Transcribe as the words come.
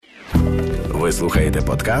Ви слухаєте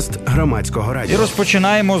подкаст Громадського радіо. І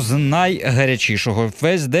розпочинаємо з найгарячішого.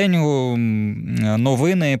 Весь день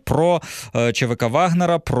новини про ЧВК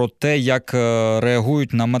Вагнера, про те, як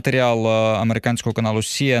реагують на матеріал американського каналу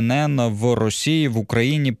CNN в Росії, в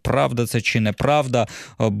Україні. Правда це чи неправда?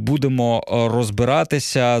 Будемо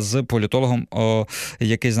розбиратися з політологом,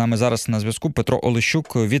 який з нами зараз на зв'язку, Петро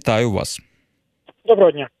Олещук. Вітаю вас.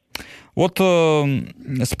 Доброго дня. От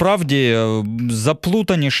справді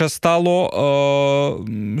заплутаніше стало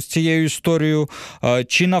з цією історією,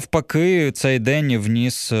 чи навпаки цей день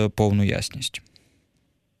вніс повну ясність?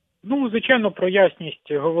 Ну, звичайно, про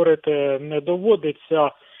ясність говорити не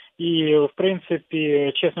доводиться. І, в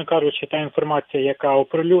принципі, чесно кажучи, та інформація,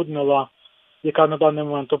 яка на даний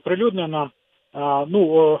момент оприлюднена,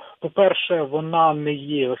 по-перше, вона не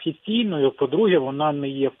є офіційною, по-друге, вона не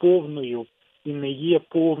є повною. І не є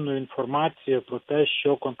повною інформацією про те,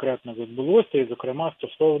 що конкретно відбулося, і, зокрема,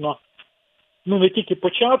 стосовно не тільки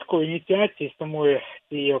початку ініціації самої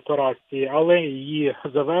цієї операції, але і її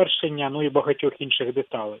завершення, і багатьох інших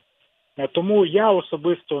деталей. Тому я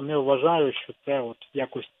особисто не вважаю, що це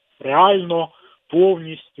якось реально,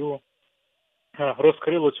 повністю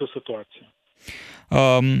розкрило цю ситуацію.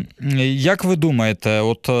 Як ви думаєте,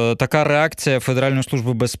 така реакція Федеральної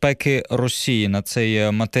служби безпеки Росії на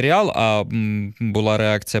цей матеріал, а була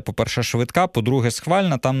реакція, по-перше, швидка, по-друге,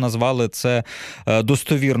 схвальна, там назвали це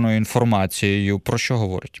достовірною інформацією. Про що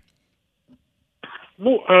говорить?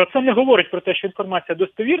 Це не говорить про те, що інформація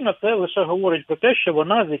достовірна, це лише говорить про те, що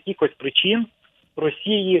вона з якихось причин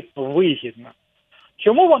Росії вигідна.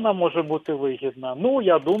 Чому вона може бути вигідна?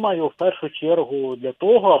 Я думаю, в першу чергу для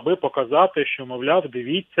того, аби показати, що, мовляв,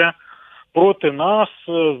 дивіться, проти нас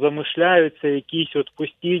замишляються якісь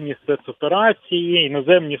постійні спецоперації,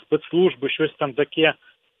 іноземні спецслужби, щось там таке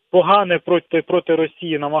погане проти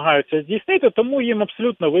Росії намагаються здійснити, тому їм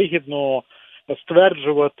абсолютно вигідно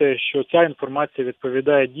стверджувати, що ця інформація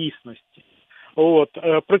відповідає дійсності.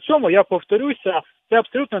 При цьому, я повторюся, це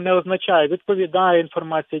абсолютно не означає, відповідає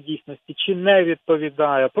інформація дійсності чи не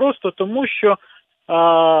відповідає. Просто тому, що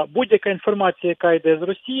будь-яка інформація, яка йде з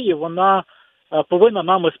Росії, вона повинна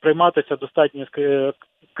нами сприйматися достатньо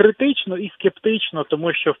критично і скептично,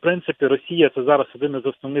 тому що, в принципі, Росія – це зараз один із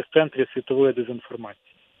основних центрів світової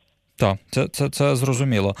дезінформації. Так, це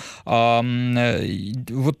зрозуміло.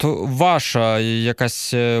 Ваша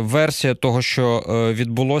якась версія того, що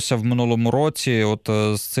відбулося в минулому році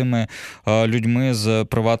з цими людьми з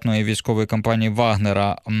приватної військової компанії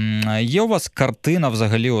Вагнера, є у вас картина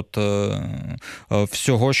взагалі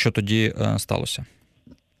всього, що тоді сталося?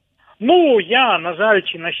 Я, на жаль,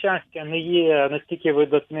 чи на щастя, не є настільки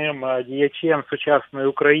видатним діячем сучасної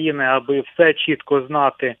України, аби все чітко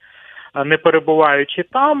знати, не перебуваючи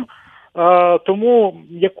там. Тому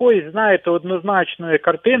якоїсь, однозначної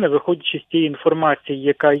картини, виходячи з тієї інформації,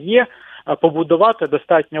 яка є, побудувати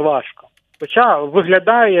достатньо важко. Хоча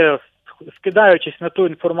виглядає, скидаючись на ту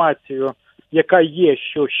інформацію, яка є,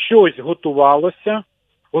 що щось готувалося,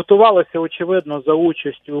 очевидно, за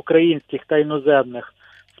участю українських та іноземних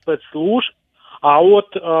спецслужб.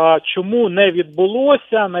 А чому не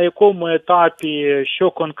відбулося, на якому етапі,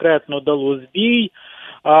 що конкретно дало збій,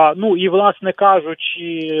 і, власне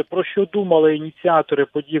кажучи, про що думали ініціатори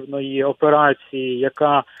подібної операції,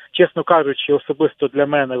 яка, чесно кажучи, особисто для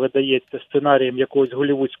мене видається сценарієм якогось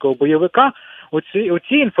голлівудського бойовика,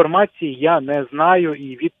 оці інформації я не знаю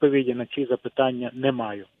і відповіді на ці запитання не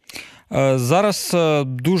маю. Зараз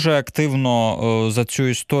дуже активно за цю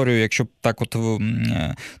історію, якщо так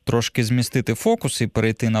трошки змістити фокус і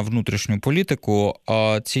перейти на внутрішню політику,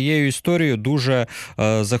 цією історією дуже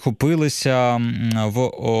захопилися в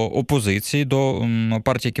опозиції, до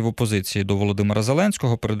партії, які в опозиції до Володимира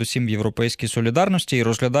Зеленського, передусім в Європейській солідарності, і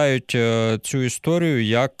розглядають цю історію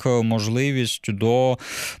як можливість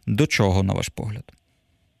до чого, на ваш погляд?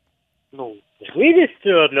 Можливість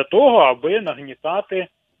для того, аби нагнітати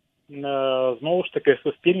знову ж таки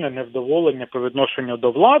суспільне невдоволення по відношенню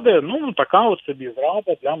до влади, така собі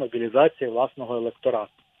зрада для мобілізації власного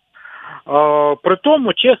електорату. При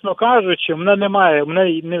тому, чесно кажучи,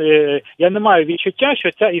 я не маю відчуття,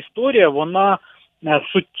 що ця історія, вона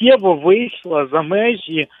суттєво вийшла за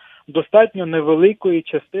межі достатньо невеликої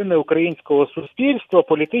частини українського суспільства,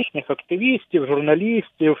 політичних активістів,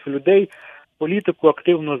 журналістів, людей в політику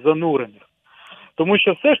активно занурених. Тому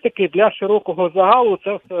що все ж таки для широкого загалу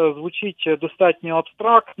це все звучить достатньо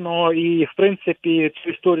абстрактно і, в принципі, цю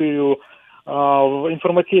історію в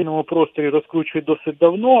інформаційному просторі розкручують досить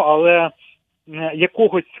давно, але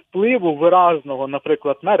якогось впливу виразного,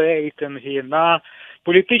 наприклад, на рейтинги, на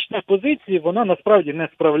політичні позиції вона насправді не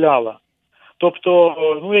справляла.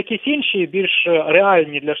 Тобто, якісь інші більш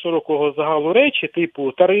реальні для широкого загалу речі,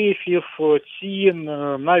 типу тарифів, цін,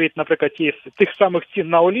 навіть, наприклад, тих самих цін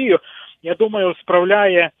на олію, я думаю,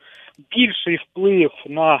 справляє більший вплив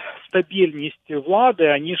на стабільність влади,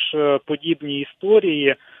 аніж подібні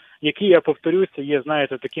історії, які, я повторюся, є,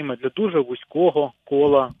 знаєте, такими для дуже вузького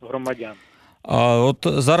кола громадян. От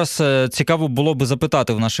зараз цікаво було би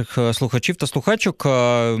запитати в наших слухачів та слухачок,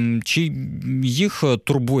 чи їх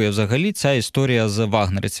турбує взагалі ця історія з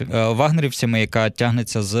вагнерівцями, яка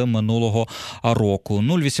тягнеться з минулого року.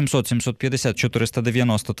 0800 750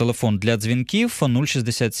 490 телефон для дзвінків,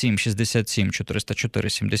 067 67 404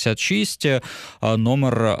 76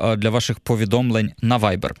 номер для ваших повідомлень на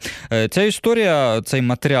Viber. Ця історія, цей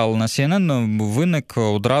матеріал на CNN виник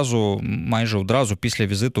майже одразу після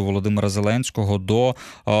візиту Володимира Зеленського до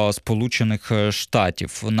Сполучених Штатів.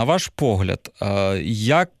 На ваш погляд,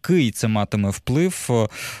 який це матиме вплив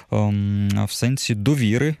в сенсі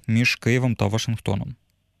довіри між Києвом та Вашингтоном?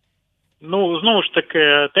 Знову ж таки,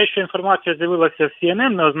 те, що інформація з'явилася в CNN,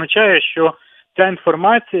 не означає, що ця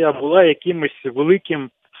інформація була якимось великим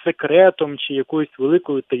секретом чи якоюсь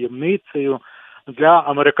великою таємницею для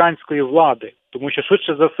американської влади. Тому що,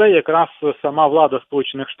 швидше за все, якраз сама влада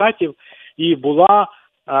Сполучених Штатів і була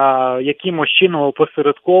якимось чином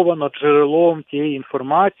опосередковано джерелом тієї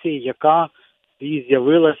інформації, яка і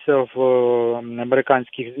з'явилася в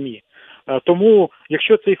американських ЗМІ. Тому,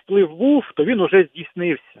 якщо цей вплив був, то він уже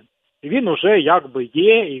здійснився. І він уже якби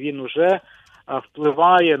є, і він уже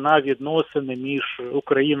впливає на відносини між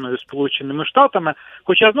Україною і Сполученими Штатами.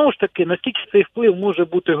 Хоча, знову ж таки, наскільки цей вплив може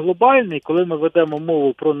бути глобальний, коли ми ведемо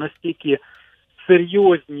мову про настільки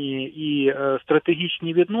серйозні і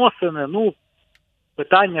стратегічні відносини,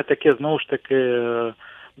 питання таке, знову ж таки,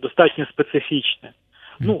 достатньо специфічне.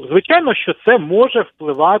 Звичайно, що це може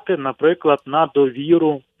впливати, наприклад, на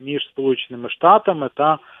довіру між Сполученими Штатами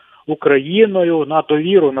та Україною, на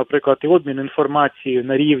довіру, наприклад, і обмін інформацією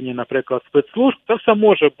на рівні, наприклад, спецслужб. Це все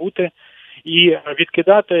може бути. І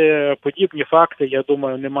відкидати подібні факти, я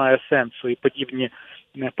думаю, немає сенсу. І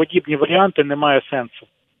подібні варіанти немає сенсу.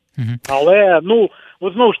 Але,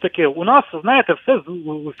 от знову ж таки, у нас, знаєте,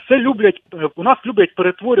 у нас люблять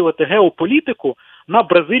перетворювати геополітику на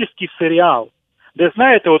бразильський серіал, де,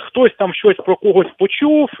 знаєте, от хтось там щось про когось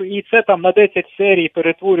почув, і це там на 10 серій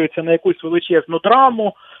перетворюється на якусь величезну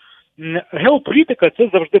драму. Геополітика – це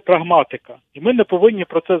завжди прагматика. І ми не повинні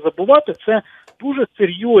про це забувати. Це дуже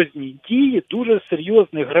серйозні дії, дуже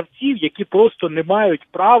серйозних гравців, які просто не мають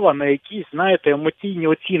права на якісь, знаєте, емоційні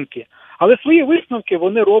оцінки. Але свої висновки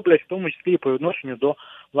вони роблять, в тому числі і по відношенню до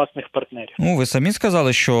власних партнерів. Ви самі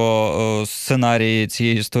сказали, що сценарій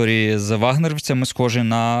цієї історії з вагнерівцями схожий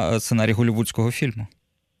на сценарій голлівудського фільму.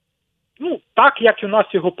 Так, як у нас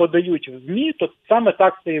його подають в ЗМІ, то саме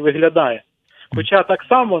так це і виглядає. Хоча так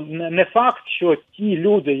само не факт, що ті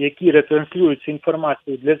люди, які ретранслюють цю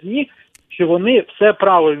інформацію для ЗМІ, що вони все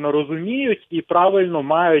правильно розуміють і правильно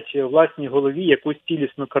мають в власній голові якусь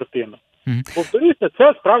цілісну картину. Повторюся,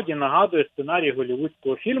 це справді нагадує сценарій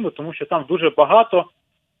голлівудського фільму, тому що там дуже багато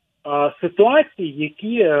ситуацій,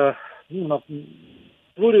 які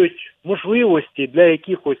створюють можливості для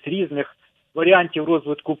якихось різних варіантів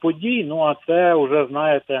розвитку подій. А це вже,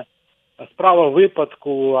 знаєте, справа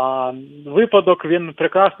випадку, а випадок, він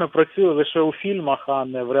прекрасно працює лише у фільмах, а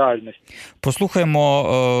не в реальності. Послухаємо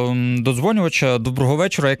додзвонювача. Доброго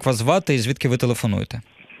вечора, як вас звати і звідки ви телефонуєте?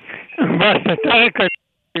 Вася Тарика,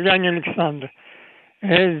 Іван Олександр.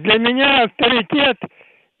 Для мене авторитет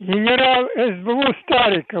генерал СБУ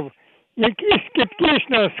Стариков, який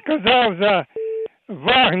скептично сказав за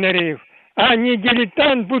вагнерів, а не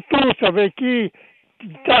дилетант Бутусов, який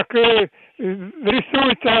так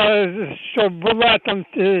рисується, що була там,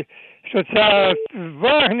 що це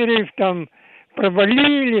вагнерів там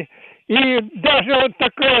провалили. І навіть от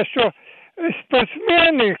таке, що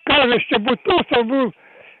спортсмени кажуть, що Бутусов був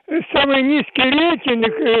самий низький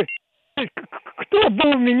рейтинг, хто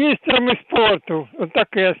був міністром спорту. От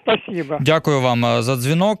таке, спасибо. Дякую вам за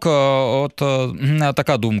дзвінок. От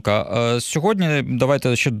така думка. Сьогодні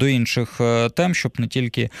давайте ще до інших тем, щоб не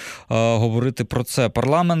тільки говорити про це.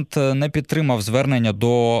 Парламент не підтримав звернення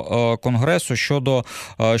до Конгресу щодо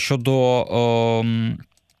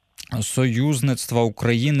союзництва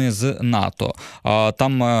України з НАТО.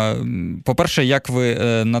 Там, по-перше, як ви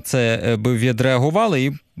на це би відреагували?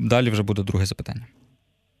 І далі вже буде друге запитання.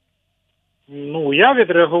 Я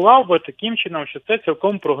відреагував би таким чином, що це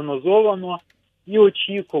цілком прогнозовано і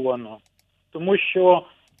очікувано. Тому що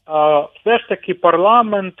все ж таки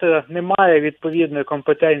парламент не має відповідної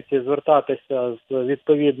компетенції звертатися з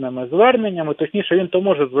відповідними зверненнями. Точніше, він то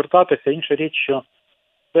може звертатися. Інша річ, що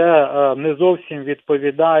це не зовсім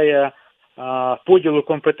відповідає поділу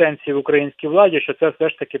компетенцій в українській владі, що це все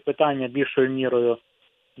ж таки питання більшою мірою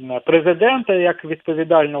президента, як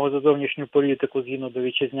відповідального за зовнішню політику згідно до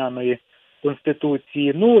вітчизняної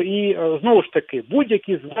Конституції. Ну і знову ж таки,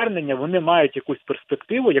 будь-які звернення, вони мають якусь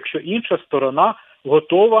перспективу, якщо інша сторона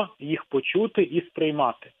готова їх почути і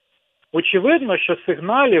сприймати. Очевидно, що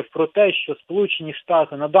сигналів про те, що Сполучені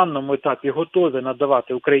Штати на даному етапі готові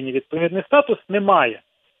надавати Україні відповідний статус, немає.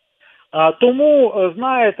 Тому,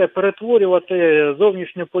 знаєте, перетворювати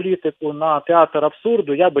зовнішню політику на театр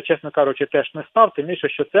абсурду я би, чесно кажучи, теж не став, тим більше,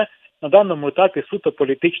 що це на даному етапі суто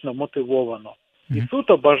політично мотивовано. І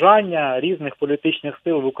суто бажання різних політичних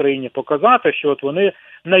сил в Україні показати, що от вони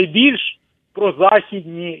найбільш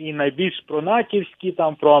прозахідні і найбільш пронатівські,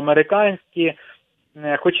 там, проамериканські.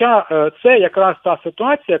 Хоча це якраз та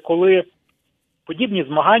ситуація, коли подібні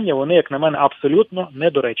змагання, вони, як на мене, абсолютно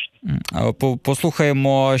недоречні.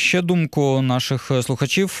 Послухаємо ще думку наших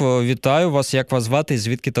слухачів. Вітаю вас, як вас звати і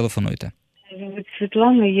звідки телефонуєте?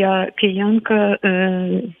 Світлана, я киянка.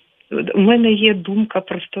 У мене є думка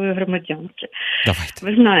простої громадянки. Давайте.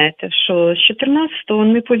 Ви знаєте, що з 14-го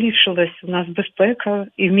не поліпшилась у нас безпека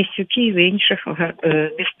і в місті Києві, і в інших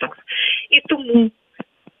містах. І тому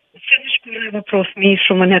це не шкурий вопрос мій,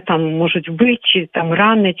 що мене там можуть вбити, чи там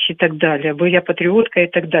ранити, чи так далі, бо я патріотка і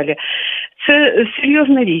так далі. Це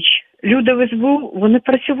серйозна річ. Люди в СБУ, вони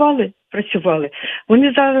працювали.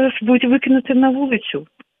 Вони зараз будуть викинути на вулицю.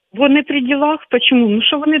 Вони при ділах, чому? Ну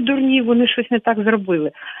що вони дурні, вони щось не так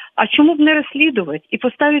зробили. А чому б не розслідувати і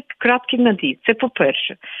поставити крапки над «і»? Це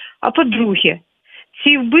по-перше. А по-друге,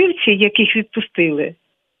 ці вбивці, яких відпустили,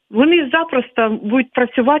 вони запросто будуть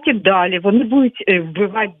працювати далі, вони будуть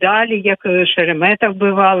вбивати далі, як Шеремета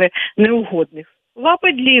вбивали, неугодних.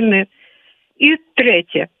 Лапи длінні. І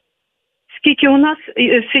третє. Скільки у нас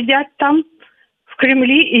сидять там, в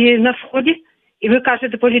Кремлі і на Сході, і ви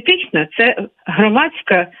кажете політична, це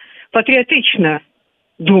громадська, патріотична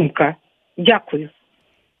думка. Дякую.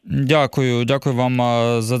 Дякую вам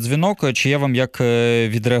за дзвінок. Чи є вам як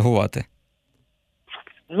відреагувати?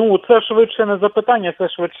 Ну, це швидше не запитання, це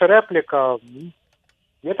швидше репліка.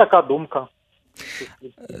 Є така думка.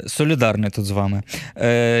 Солідарний тут з вами.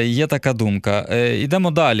 Є така думка.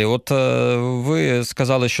 Йдемо далі. От ви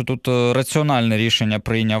сказали, що тут раціональне рішення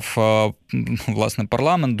прийняв, власне,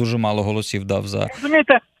 парламент, дуже мало голосів дав за...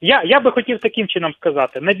 Розумієте, я би хотів таким чином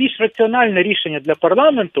сказати. Найбільш раціональне рішення для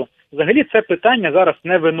парламенту, взагалі, це питання зараз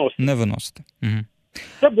не виносити. Не виносити. Угу.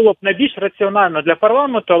 Це було б найбільш раціонально для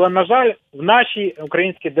парламенту, але, на жаль, в нашій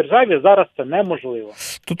українській державі зараз це неможливо.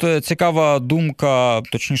 Тут цікава думка,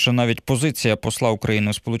 точніше навіть позиція посла України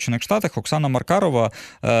у Сполучених Штатах. Оксана Маркарова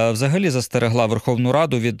взагалі застерегла Верховну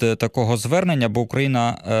Раду від такого звернення, бо Україна,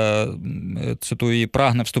 цитую її,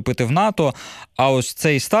 прагне вступити в НАТО, а ось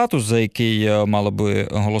цей статус, за який мала би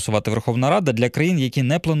голосувати Верховна Рада, для країн, які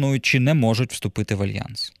не планують чи не можуть вступити в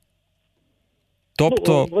альянс.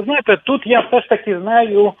 Тобто... Ну, ви знаєте, тут я все ж таки з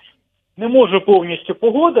нею не можу повністю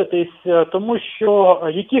погодитись, тому що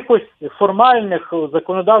якихось формальних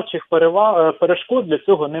законодавчих перешкод для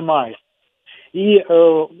цього немає. І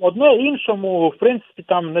одне іншому, в принципі,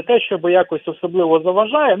 там не те, щоб якось особливо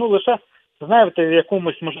заважає, ну лише, знаєте, в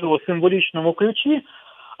якомусь, можливо, символічному ключі,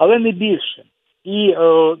 але не більше. І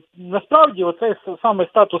насправді оцей саме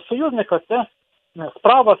статус союзника – це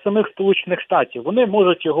справа самих Сполучених Штатів. Вони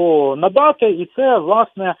можуть його надати, і це,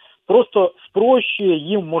 власне, просто спрощує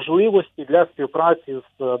їм можливості для співпраці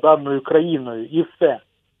з даною країною, і все.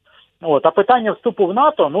 От. А питання вступу в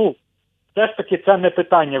НАТО, ну, все ж таки, це не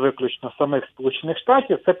питання виключно самих Сполучених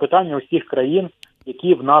Штатів, це питання усіх країн,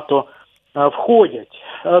 які в НАТО входять.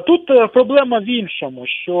 Тут проблема в іншому,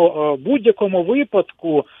 що в будь-якому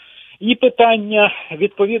випадку і питання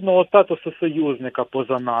відповідного статусу союзника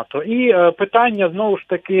поза НАТО, і питання, знову ж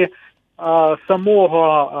таки,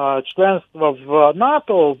 самого членства в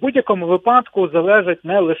НАТО в будь-якому випадку залежить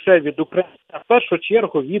не лише від України, а в першу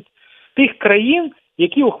чергу від тих країн,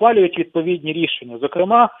 які ухвалюють відповідні рішення,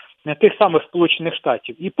 зокрема, тих самих Сполучених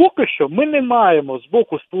Штатів. І поки що ми не маємо з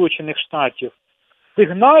боку Сполучених Штатів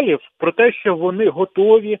сигналів про те, що вони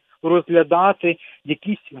готові розглядати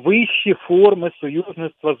якісь вищі форми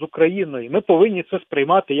союзництва з Україною. Ми повинні це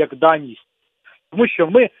сприймати як даність. Тому що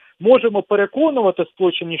ми можемо переконувати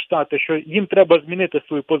Сполучені Штати, що їм треба змінити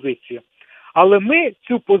свою позицію. Але ми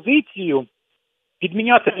цю позицію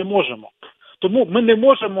підміняти не можемо. Тому ми не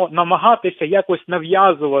можемо намагатися якось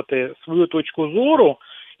нав'язувати свою точку зору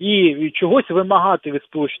і чогось вимагати від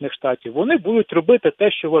Сполучених Штатів. Вони будуть робити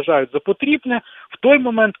те, що вважають за потрібне, в той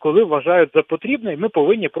момент, коли вважають за потрібне, і ми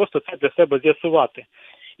повинні просто це для себе з'ясувати.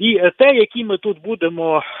 І те, які ми тут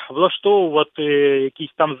будемо влаштовувати,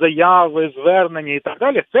 якісь там заяви, звернення і так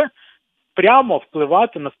далі, це прямо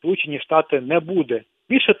впливати на Сполучені Штати не буде.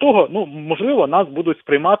 Більше того, можливо, нас будуть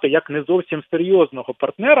сприймати як не зовсім серйозного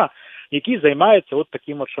партнера, який займається от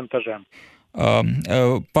таким от шантажем.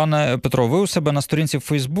 Пане Петро, ви у себе на сторінці в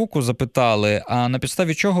Фейсбуку запитали, а на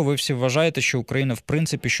підставі чого ви всі вважаєте, що Україна в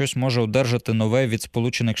принципі щось може одержати нове від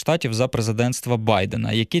Сполучених Штатів за президентства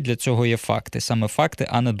Байдена? Які для цього є факти? Саме факти,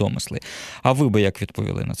 а не домисли. А ви би як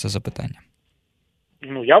відповіли на це запитання?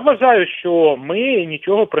 Я вважаю, що ми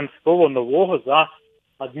нічого принципово нового за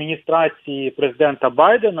адміністрації президента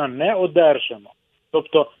Байдена не одержимо.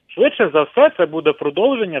 Тобто, швидше за все, це буде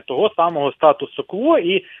продовження того самого статусу-кво,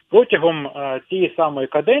 і протягом цієї самої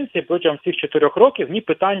каденції, протягом цих 4 років, ні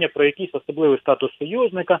питання про якийсь особливий статус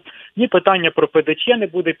союзника, ні питання про ПДЧ не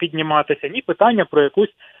буде підніматися, ні питання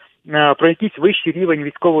про якийсь вищий рівень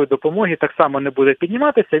військової допомоги так само не буде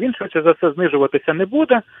підніматися. Він швидше за все знижуватися не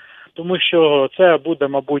буде, тому що це буде,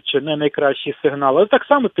 мабуть, не найкращий сигнал. Але так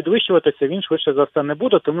само підвищуватися він швидше за все не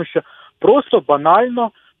буде, тому що просто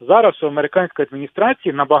банально зараз у американської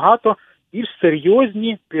адміністрації набагато більш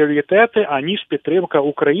серйозні пріоритети, аніж підтримка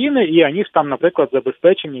України і аніж там, наприклад,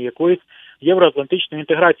 забезпечення якоїсь євроатлантичної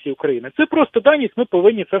інтеграції України. Це просто даність, ми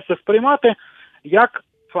повинні це все сприймати як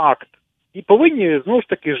факт. І повинні, знову ж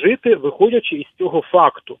таки, жити, виходячи із цього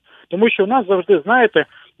факту. Тому що у нас завжди, знаєте,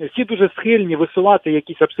 всі дуже схильні висувати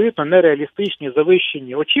якісь абсолютно нереалістичні,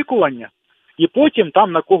 завищені очікування, і потім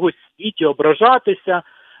там на когось в світі ображатися,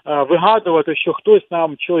 вигадувати, що хтось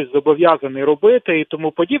нам щось зобов'язаний робити і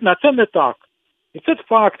тому подібне, а це не так. І це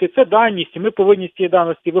факти, це даність, і ми повинні з цієї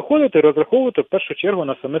даності виходити і розраховувати в першу чергу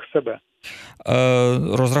на самих себе.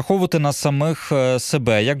 Розраховувати на самих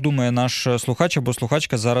себе. Як думає наш слухач або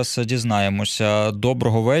слухачка, зараз дізнаємося.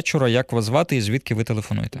 Доброго вечора, як вас звати і звідки ви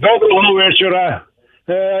телефонуєте? Доброго вечора.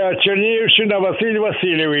 Чернігівщина, Василь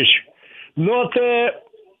Васильович.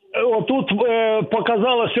 Отут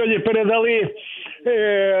показало, сьогодні передали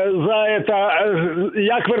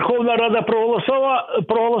як Верховна Рада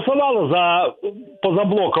проголосувала за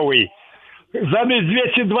позаблоковий. Замість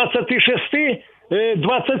 226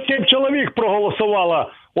 27 чоловік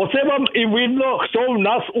проголосувало. Оце вам і видно, хто в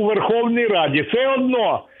нас у Верховній Раді. Це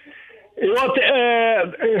одно. І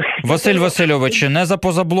Василь Васильович, не за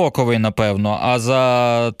позаблоковий, напевно, а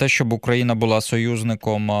за те, щоб Україна була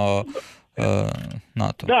союзником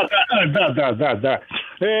НАТО. Да.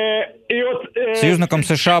 Союзником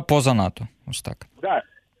США поза НАТО. Ось так.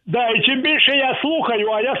 Да, і чим більше я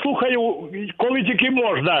слухаю, коли тільки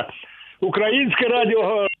можна, українське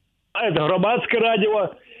радіо, громадське радіо.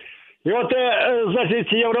 І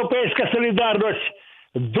значить, Європейська солідарність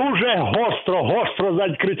дуже гостро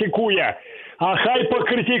критикує. А хай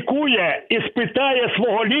покритикує і спитає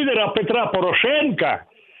свого лідера Петра Порошенка,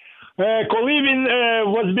 коли він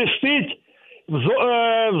возвістить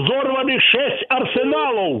взорвані 6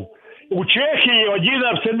 арсеналів. У Чехії 1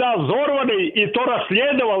 арсенал взорваний, і то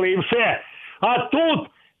розслідували, і все. А тут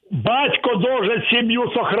батько должен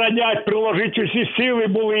сім'ю сохранять, приложити усі сили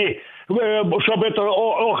були, щоб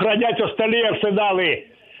охранять остальні арсенали.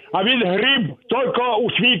 А він гріб тільки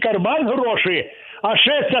у свій карман гроші, а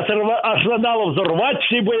 6 арсеналів взорвати,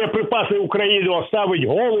 всі боєприпаси України, оставить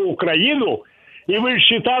голу Україну, і він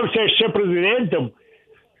вважався ще президентом.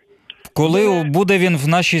 Коли буде він в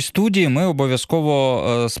нашій студії, ми обов'язково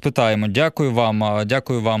спитаємо. Дякую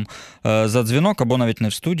вам за дзвінок, або навіть не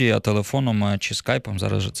в студії, а телефоном чи скайпом,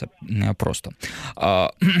 зараз же це просто.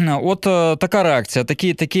 От така реакція,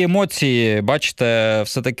 такі емоції, бачите,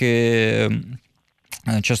 все-таки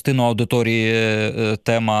частину аудиторії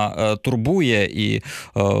тема турбує і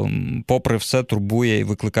попри все турбує і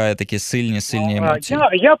викликає такі сильні емоції.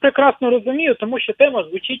 Я прекрасно розумію, тому що тема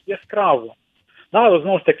звучить яскраво.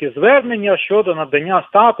 Знову ж таки, звернення щодо надання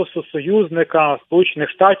статусу союзника Сполучених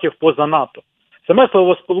Штатів поза НАТО. Саме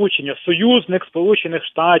словосполучення «союзник Сполучених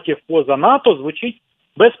Штатів поза НАТО» звучить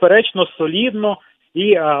безперечно солідно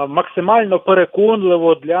і максимально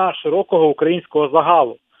переконливо для широкого українського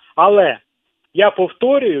загалу. Але я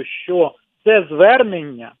повторюю, що це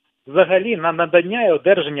звернення взагалі на надання і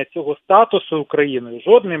одержання цього статусу Україною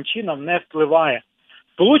жодним чином не впливає.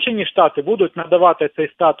 Сполучені Штати будуть надавати цей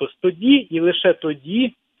статус тоді і лише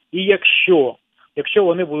тоді, і якщо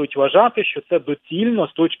вони будуть вважати, що це доцільно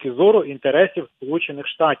з точки зору інтересів Сполучених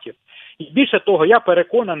Штатів. І більше того, я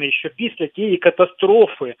переконаний, що після тієї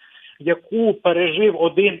катастрофи, яку пережив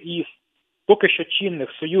один із поки що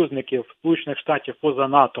чинних союзників Сполучених Штатів поза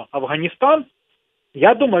НАТО, Афганістан,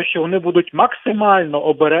 я думаю, що вони будуть максимально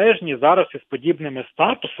обережні зараз із подібними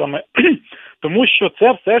статусами, Тому що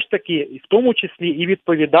це все ж таки, в тому числі і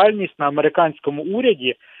відповідальність на американському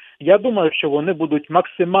уряді. Я думаю, що вони будуть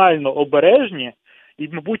максимально обережні і,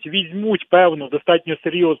 мабуть, візьмуть певну достатньо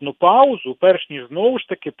серйозну паузу, перш ніж знову ж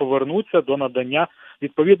таки повернуться до надання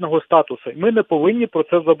відповідного статусу. Ми не повинні про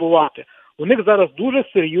це забувати. У них зараз дуже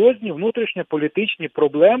серйозні внутрішньополітичні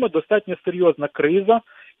проблеми, достатньо серйозна криза,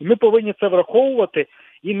 і ми повинні це враховувати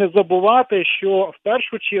і не забувати, що в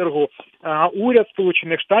першу чергу уряд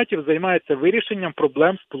Сполучених Штатів займається вирішенням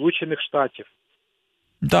проблем Сполучених Штатів.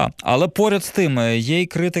 Так, але поряд з тим є й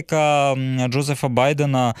критика Джозефа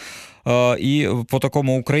Байдена і по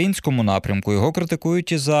такому українському напрямку. Його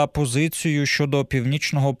критикують і за позицію щодо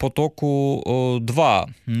Північного потоку-2.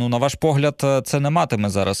 Ну, на ваш погляд, це не матиме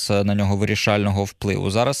зараз на нього вирішального впливу.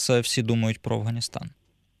 Зараз всі думають про Афганістан.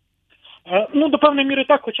 Ну, до певної міри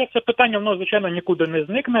так, хоча це питання, воно, звичайно, нікуди не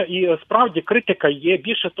зникне. І справді критика є,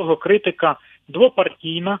 більше того, критика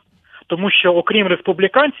двопартійна. Тому що, окрім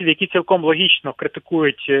республіканців, які цілком логічно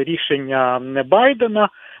критикують рішення Байдена,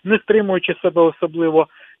 не стримуючи себе особливо,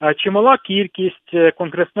 чимала кількість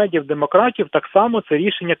конгресменів-демократів так само це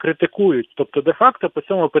рішення критикують. Тобто, де-факто, по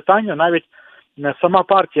цьому питанню навіть сама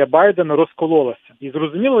партія Байдена розкололася. І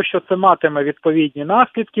зрозуміло, що це матиме відповідні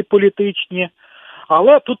наслідки політичні,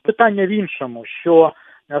 але тут питання в іншому, що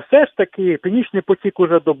все ж таки Північний потік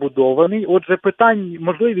уже добудований, отже,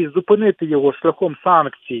 можливість зупинити його шляхом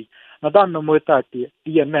санкцій на даному етапі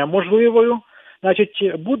є неможливою.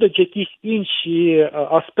 Значить, будуть якісь інші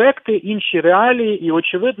аспекти, інші реалії, і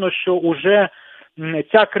очевидно, що уже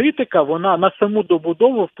ця критика, вона на саму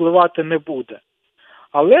добудову впливати не буде.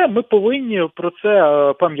 Але ми повинні про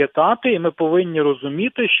це пам'ятати, і ми повинні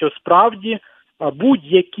розуміти, що справді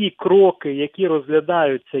будь-які кроки, які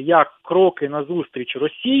розглядаються як кроки назустріч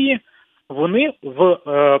Росії, вони в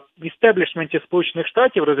істеблішменті Сполучених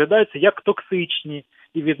Штатів розглядаються як токсичні.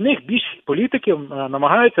 І від них більшість політиків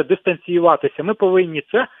намагаються дистанціюватися. Ми повинні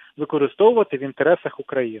це використовувати в інтересах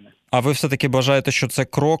України. А ви все-таки вважаєте, що це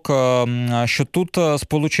крок, що тут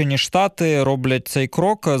Сполучені Штати роблять цей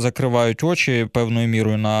крок, закривають очі певною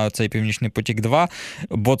мірою на цей Північний потік-2,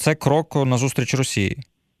 бо це крок назустріч Росії?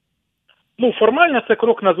 Ну, формально це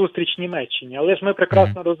крок назустріч Німеччині, але ж ми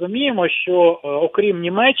прекрасно розуміємо, що окрім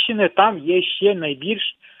Німеччини, там є ще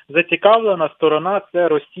найбільш зацікавлена сторона – це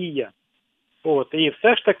Росія. І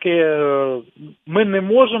все ж таки ми не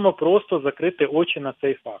можемо просто закрити очі на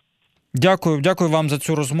цей факт. Дякую вам за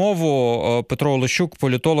цю розмову. Петро Олещук,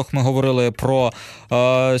 політолог. Ми говорили про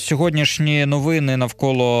сьогоднішні новини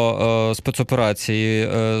навколо спецоперації,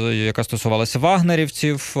 яка стосувалася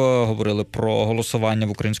вагнерівців. Говорили про голосування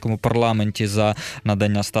в українському парламенті за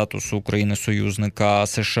надання статусу України союзника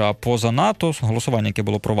США поза НАТО. Голосування, яке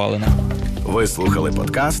було провалене. Ви слухали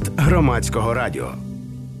подкаст Громадського радіо.